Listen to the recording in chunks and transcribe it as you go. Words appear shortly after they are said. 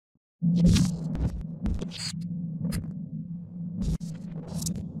Ferguson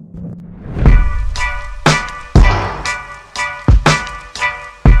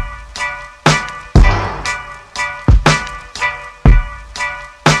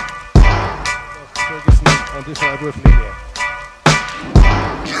on this side with me here.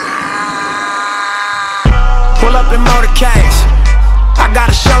 Pull up in motorcades, I got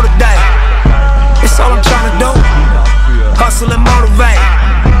a show today. It's all I'm trying to do, hustle and motivate.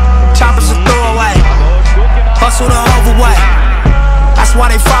 Choppers a throwaway, hustle the overweight. That's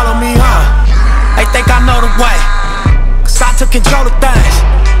why they follow me, huh? They think I know the way, cause I took control of things,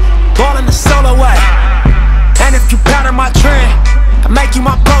 ballin' the solo way. And if you pattern my trend, I make you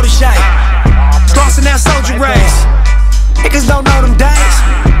my protege. Lost in that soldier race, niggas don't know them days.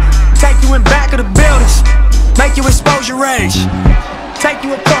 Take you in back of the buildings, make you expose your rage. Take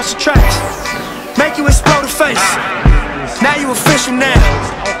you across the tracks, make you explode the face. Now you official now,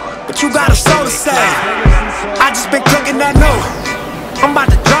 but you got a soul to save. I just been cooking that new, I'm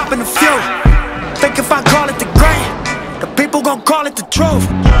about to drop in a few. Think if I call it the great, the people gon' call it the truth.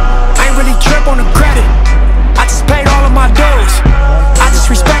 I ain't really trip on the credit, I just paid all of my dues. I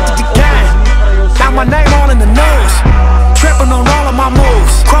just respected the game, now my name all in the news. Tripping on all of my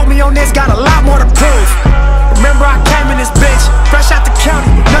moves, quote me on this, got a lot more to prove. Remember I came in this bitch, fresh out the county,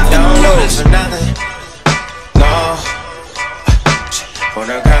 nothing to lose. For nothing, no. For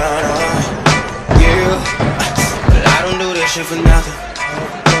the count on you, but I don't do this shit for nothing.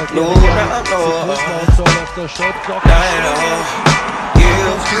 No, no, no, not at all.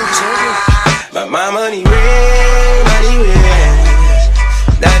 You, but my money ring,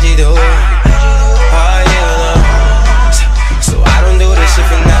 that you do. Oh yeah, so I don't do this shit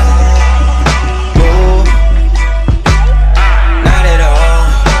for nothing.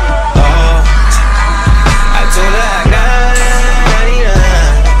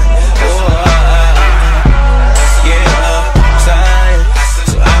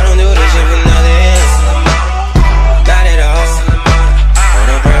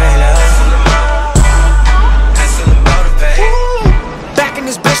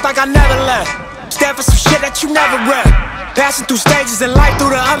 I never left, stand for some shit that you never read. Passing through stages in life, through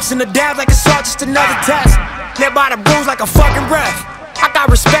the ups and the downs, like it's all just another test. Live by the rules like a fucking ref. I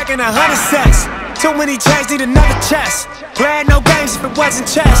got respect in 100 sets. Too many chains, need another chest. Playing no games if it wasn't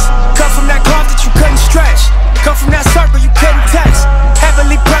chess. Cut from that cloth that you couldn't stretch, cut from that circle you couldn't text.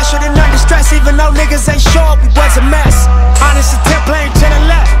 Heavily pressured and under stress, even though niggas ain't sure we was a mess. Honest attempt playing to the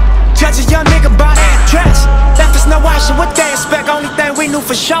left, judge a young nigga by their dress. Left us no option, what they expect. Only thing we knew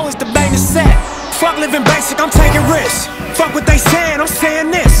for sure is the bang is set. Fuck living basic, I'm taking risks. Fuck what they saying, I'm saying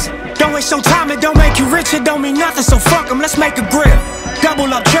this. Don't waste your time, it don't make you rich, it don't mean nothing, so fuck them, let's make a grip.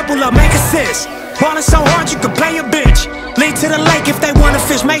 Double up, triple up, make assists. Ballin' so hard you can play a bitch. Lead to the lake if they wanna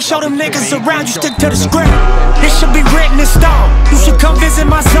fish. Make sure them niggas around you stick to the script. This should be written in stone. You should come visit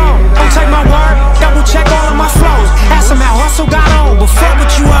my zone. Don't take my word, double check all of my flows. Ask them how hustle got on, but fuck what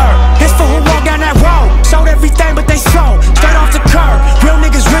you heard. This for who walked down that road, sold everything but they sold straight off the curb. Real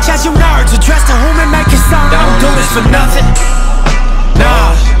niggas rich as you nerds, address to whom and make it so. I don't do this for nothing,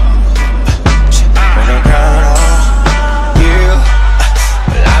 nah. When I count on you,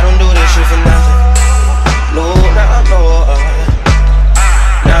 but I don't do this shit for nothing. No, not no,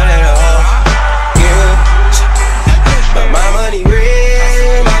 not at all. You, but my money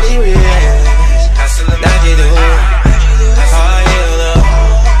real, that you do. Oh yeah,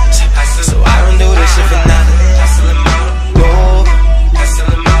 so I don't do this shit for nothing. No,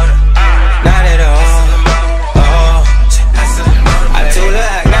 not at all. Oh, I do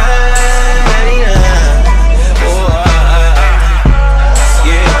like 99. Oh,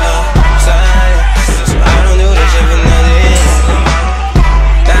 yeah, so I don't do this shit for nothing.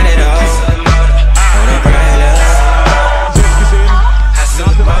 Not at all. On a bright love.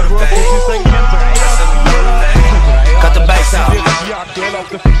 Cut the bass out.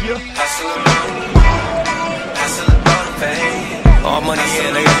 All money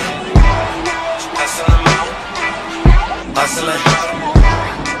in, nigga. Hustling,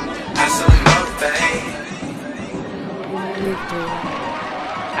 motivate.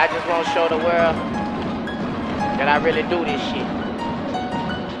 I just want to show the world that I really do this shit.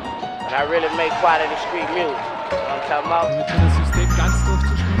 And I really make quality street music. You know what I'm talking about?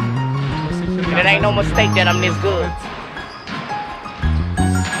 And it ain't no mistake that I'm this good.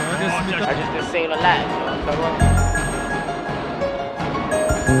 I just been seen a lot. You know what I'm talking about?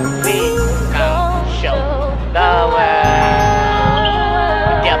 We gon' show the world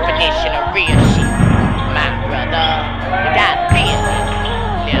the definition of real shit. My brother, you got real.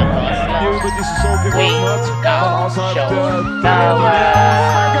 We gon' show the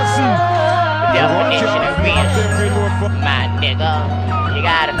world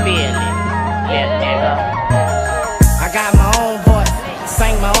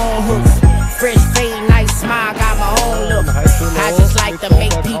like to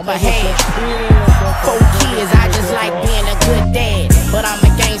make people have. 4 kids, I just like being a good dad. But I'm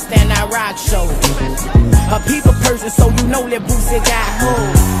a gangster and I rock shows. A people person, so you know that Boosie got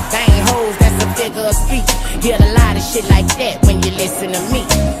hoes. They ain't hoes, that's a figure of speech. Get a lot of shit like that when you listen to me.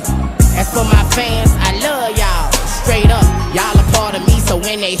 As for my fans, I love y'all. Straight up, y'all a part of me, so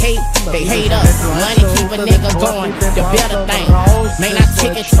when they hate us. Money keep a nigga going, the better thing. Man, I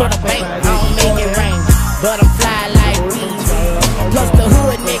take it to the bank, I don't make it rain, but I'm fly like Weezy. Plus the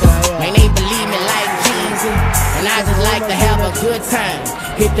hood niggas, man, they believe me like Jeezy. And I just like to have a good time.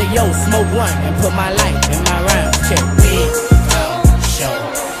 Hit the yo, smoke one, and put my life in my rhymes. Check big, show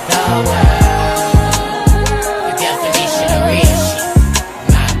the world the definition of real shit.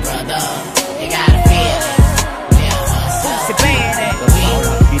 My brother, you gotta feel it. It's bad at we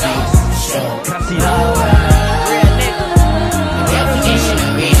show the world real nigga. The definition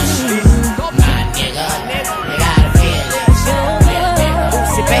of real shit. My nigga, you gotta feel it.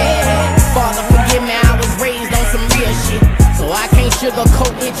 It's bad. Father, forgive me, I was raised on some real shit, so I can't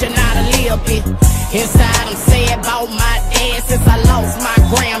sugarcoat it, you're not a little bit. Inside I'm sad about my dad. Since I lost my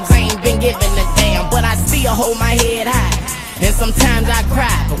grams, I ain't been giving a damn, but I still hold my head high. And sometimes I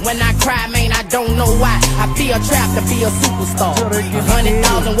cry, but when I cry, man, I don't know why. I feel trapped to be a superstar.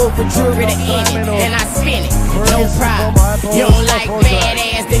 100,000 worth of jewelry to end it, and I spin it, no problem. You don't like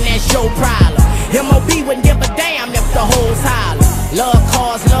badass, then that's your problem. MOB wouldn't give a damn if the hoes holler. Love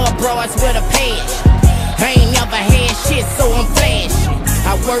cars, love broads with a page. I ain't never had shit, so I'm flashy.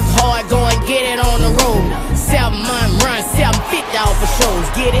 I work hard, go and get it on the road. 7 month run, 750 off for shows,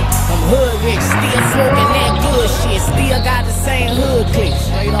 get it? I'm hood rich, still smoking that good shit. Still got the same hood click,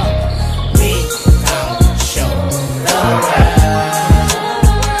 straight up. Big show the world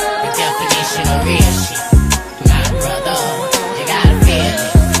the definition of real shit. My brother, you gotta feel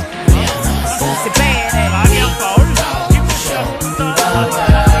it. Yeah, it's bad at big show the world.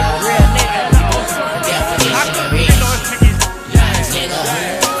 Real nigga, the definition of real shit.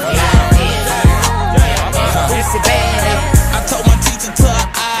 I told my teacher to her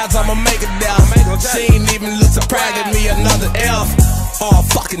eyes, I'ma make it down. She ain't even look surprised at me, another F. Oh,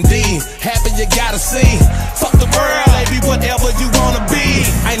 fucking D, happy you gotta see. Fuck the world, baby, whatever you wanna be.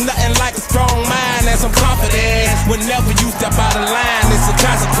 Ain't nothing like a strong mind and some confidence. Whenever you step out of line, it's a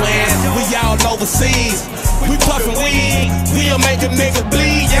consequence. We all overseas, we puffin' weed. We'll make a nigga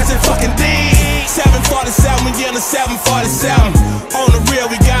bleed, yes it fucking D. 747, we in a 747. On the real,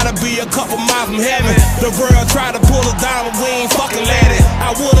 we gotta be a couple miles from heaven. The world tried to pull us down, but we ain't fucking let it.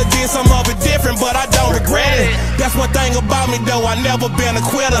 I would've did some of it different, but I don't regret it. That's one thing about me though, I never been a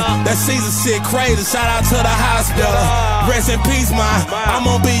quitter. That Caesar shit crazy, shout out to the hospital. Rest in peace, I'm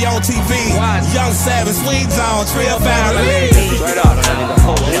gonna be on TV. Young Savage, Sweet Zone, Trill Family. Straight up,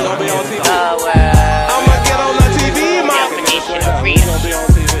 you gonna be on TV. I'ma get on the TV, my definition of real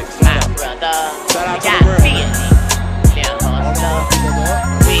shit. My brother, you gotta feel it. Little hustler,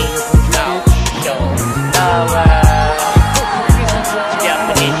 we don't show the world the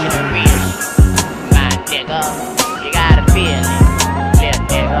definition of real shit. My nigga, you gotta feel it. Little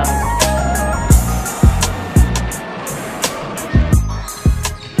nigga.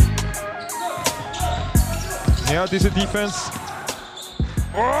 Ja, diese Defense.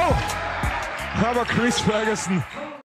 Oh! Aber Chris Ferguson